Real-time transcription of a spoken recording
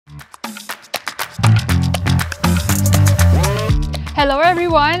Hello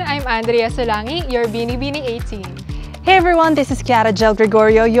everyone, I'm Andrea Solangi, your Binibining 18. Hey everyone, this is Kiara Gel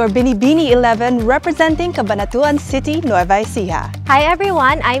Gregorio, your Binibining 11, representing Cabanatuan City, Nueva Ecija. Hi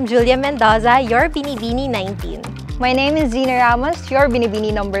everyone, I'm Julia Mendoza, your Binibining 19. My name is Zina Ramos, your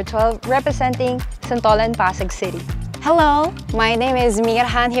Binibining number 12, representing Santolan, Pasig City. Hello, my name is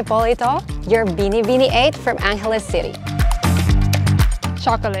Mirhan Hipolito, your Binibining 8 from Angeles City.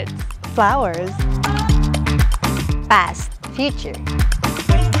 Chocolates. Flowers. Past, future.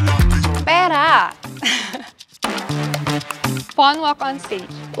 Pera! Fun walk on stage.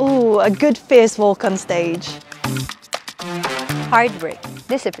 Ooh, a good fierce walk on stage. Hard work.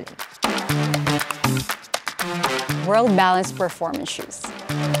 Discipline. World Balance Performance Shoes.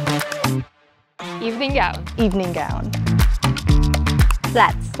 Evening gown. Evening gown.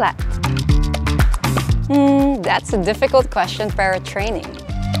 Flats. Flat. That's a difficult question for training.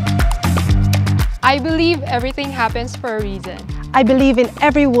 I believe everything happens for a reason. I believe in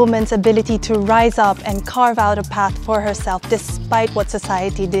every woman's ability to rise up and carve out a path for herself despite what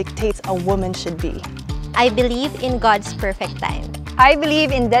society dictates a woman should be. I believe in God's perfect time. I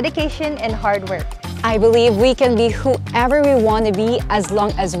believe in dedication and hard work. I believe we can be whoever we want to be as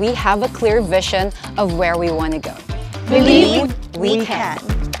long as we have a clear vision of where we want to go. Believe we can.